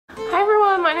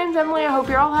my name's Emily. I hope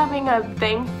you're all having a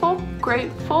thankful,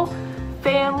 grateful,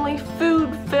 family,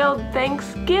 food-filled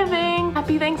Thanksgiving.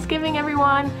 Happy Thanksgiving,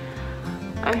 everyone.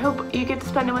 I hope you get to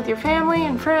spend it with your family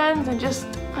and friends and just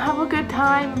have a good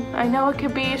time. I know it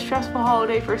could be a stressful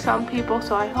holiday for some people,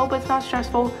 so I hope it's not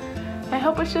stressful. I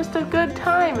hope it's just a good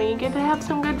time and you get to have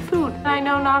some good food. I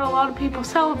know not a lot of people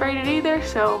celebrate it either,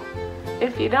 so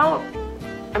if you don't,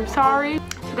 I'm sorry.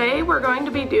 Today we're going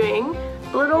to be doing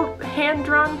little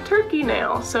hand-drawn turkey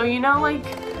nails. So you know, like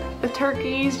the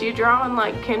turkeys you draw in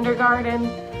like kindergarten?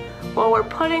 Well, we're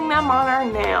putting them on our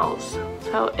nails.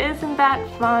 So isn't that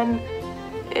fun?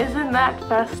 Isn't that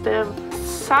festive?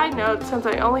 Side note, since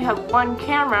I only have one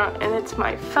camera and it's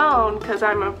my phone because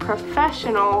I'm a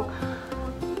professional,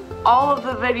 all of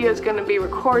the video is going to be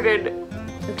recorded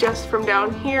just from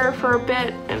down here for a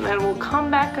bit and then we'll come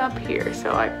back up here.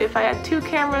 So if I had two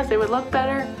cameras, they would look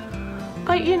better.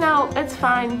 But you know, it's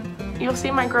fine. You'll see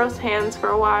my gross hands for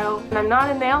a while. And I'm not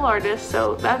a nail artist,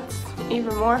 so that's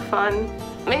even more fun.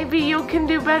 Maybe you can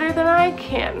do better than I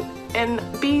can, and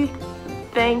be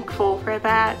thankful for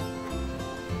that.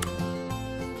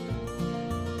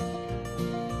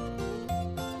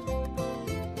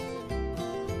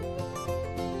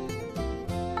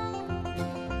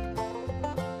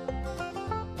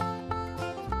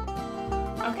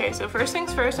 Okay, so first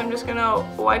things first, I'm just gonna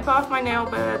wipe off my nail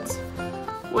beds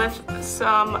with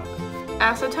some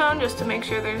acetone just to make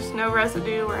sure there's no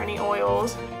residue or any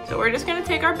oils. So we're just gonna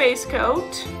take our base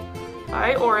coat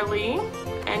by Orly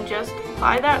and just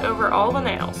apply that over all the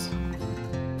nails.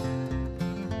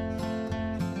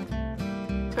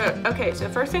 So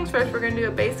first things first, we're gonna do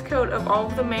a base coat of all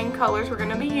of the main colors we're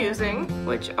gonna be using,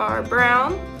 which are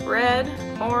brown, red,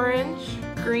 orange,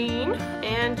 green,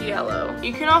 and yellow.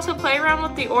 You can also play around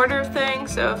with the order of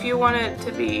things, so if you want it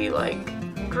to be like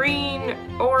green,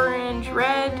 orange,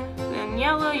 red, and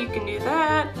yellow, you can do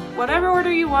that. Whatever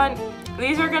order you want.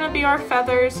 These are gonna be our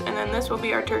feathers, and then this will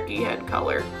be our turkey head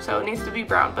color, so it needs to be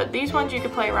brown, but these ones you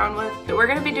can play around with. So we're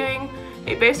gonna be doing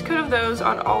a base coat of those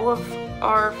on all of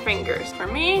our fingers. For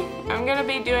me, I'm gonna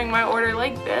be doing my order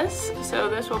like this. So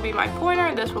this will be my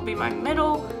pointer, this will be my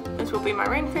middle, this will be my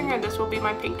ring finger, and this will be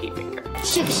my pinky finger.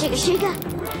 Shake it, shake it, shake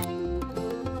it.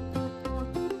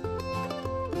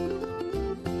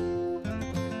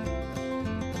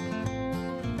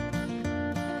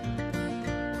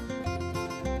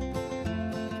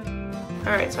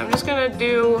 Alright, so I'm just gonna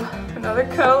do another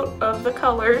coat of the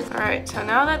colors. Alright, so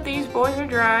now that these boys are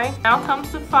dry, now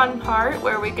comes the fun part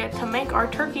where we get to make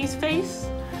our turkey's face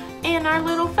and our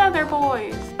little feather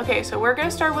boys. Okay, so we're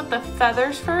gonna start with the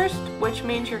feathers first, which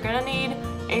means you're gonna need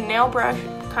a nail brush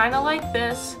kind of like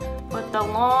this with the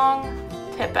long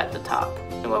tip at the top.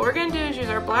 And what we're gonna do is use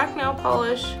our black nail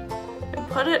polish and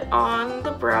put it on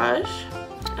the brush.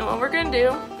 And what we're gonna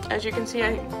do, as you can see,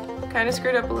 I kind of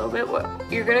screwed up a little bit.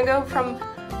 You're gonna go from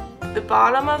the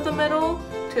bottom of the middle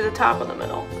to the top of the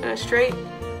middle in a straight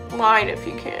line if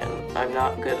you can. I'm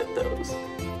not good at those.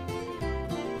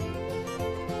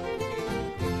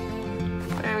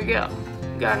 There we go.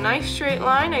 Got a nice straight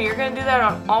line, and you're gonna do that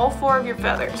on all four of your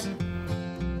feathers.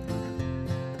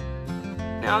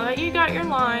 Now that you got your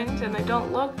lines and they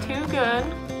don't look too good,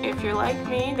 if you're like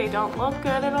me, they don't look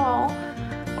good at all,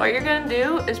 what you're gonna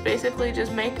do is basically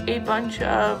just make a bunch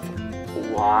of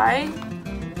Y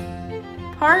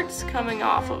parts coming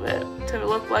off of it to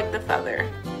look like the feather.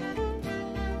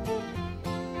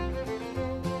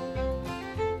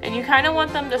 And you kind of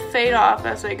want them to fade off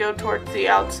as they go towards the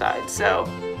outside, so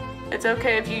it's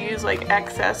okay if you use like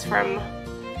excess from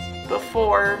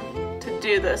before to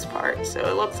do this part, so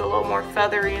it looks a little more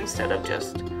feathery instead of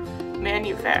just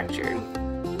manufactured.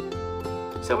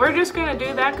 So we're just gonna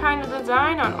do that kind of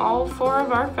design on all four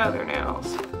of our feather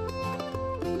nails.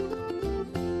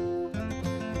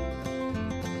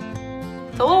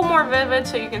 It's a little more vivid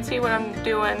so you can see what I'm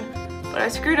doing, but I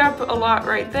screwed up a lot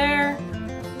right there.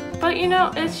 But you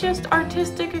know, it's just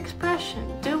artistic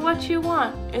expression. Do what you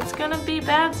want. It's gonna be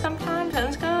bad sometimes and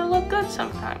it's gonna look good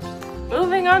sometimes.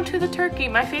 Moving on to the turkey,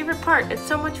 my favorite part. It's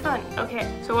so much fun.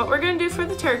 Okay, so what we're gonna do for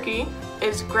the turkey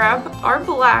is grab our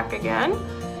black again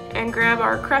and grab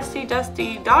our crusty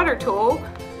dusty daughter tool,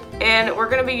 and we're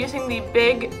gonna be using the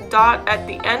big dot at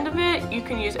the end of it. You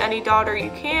can use any daughter you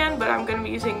can, but I'm gonna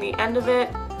be using the end of it.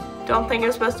 Don't think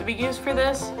it's supposed to be used for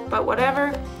this, but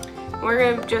whatever.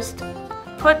 We're gonna just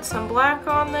put some black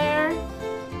on there,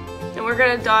 and we're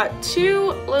gonna dot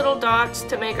two little dots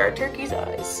to make our turkey's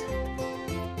eyes.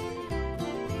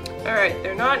 Alright,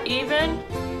 they're not even,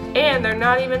 and they're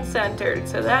not even centered,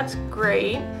 so that's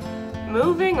great.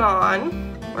 Moving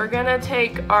on, we're gonna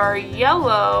take our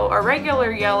yellow, our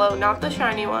regular yellow, not the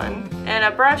shiny one, and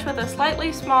a brush with a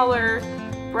slightly smaller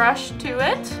brush to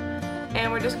it.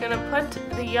 And we're just gonna put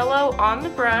the yellow on the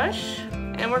brush,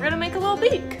 and we're gonna make a little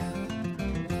beak.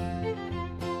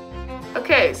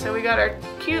 Okay, so we got our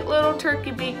cute little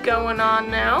turkey beak going on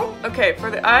now. Okay, for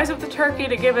the eyes of the turkey,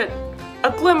 to give it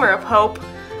a glimmer of hope,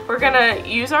 we're gonna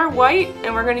use our white,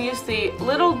 and we're gonna use the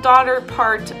little daughter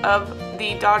part of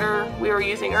the daughter we were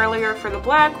using earlier for the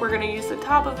black. We're gonna use the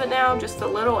top of it now, just the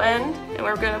little end, and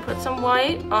we're gonna put some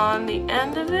white on the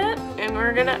end of it, and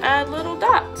we're gonna add little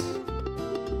dots.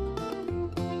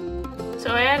 So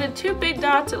I added 2 big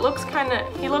dots. He looks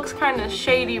kind of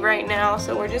shady right now,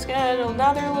 so we're just gonna add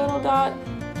another little dot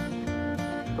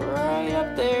right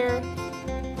up there.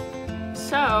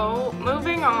 So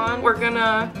moving on, we're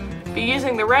gonna be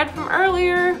using the red from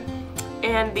earlier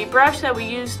and the brush that we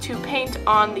used to paint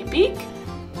on the beak,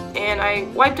 and I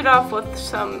wiped it off with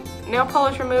some nail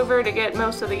polish remover to get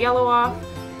most of the yellow off,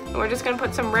 and we're just gonna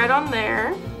put some red on there,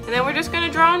 and then we're just gonna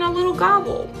draw in a little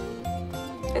gobble.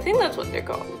 I think that's what they're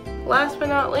called. Last but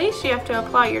not least, you have to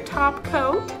apply your top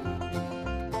coat.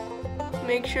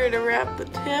 Make sure to wrap the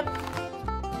tip.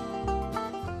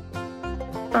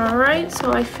 Alright,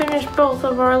 so I finished both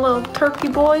of our little turkey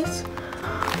boys.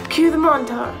 Cue the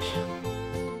montage.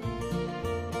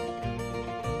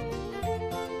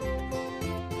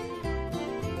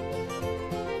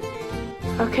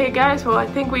 Okay guys, well I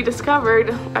think we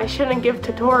discovered I shouldn't give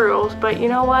tutorials, but you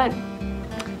know what?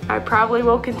 I probably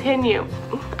will continue.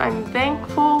 I'm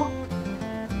thankful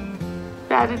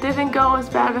that it didn't go as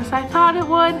bad as I thought it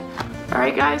would.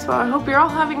 Alright guys, well I hope you're all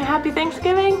having a happy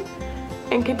Thanksgiving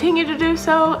and continue to do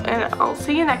so, and I'll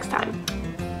see you next time.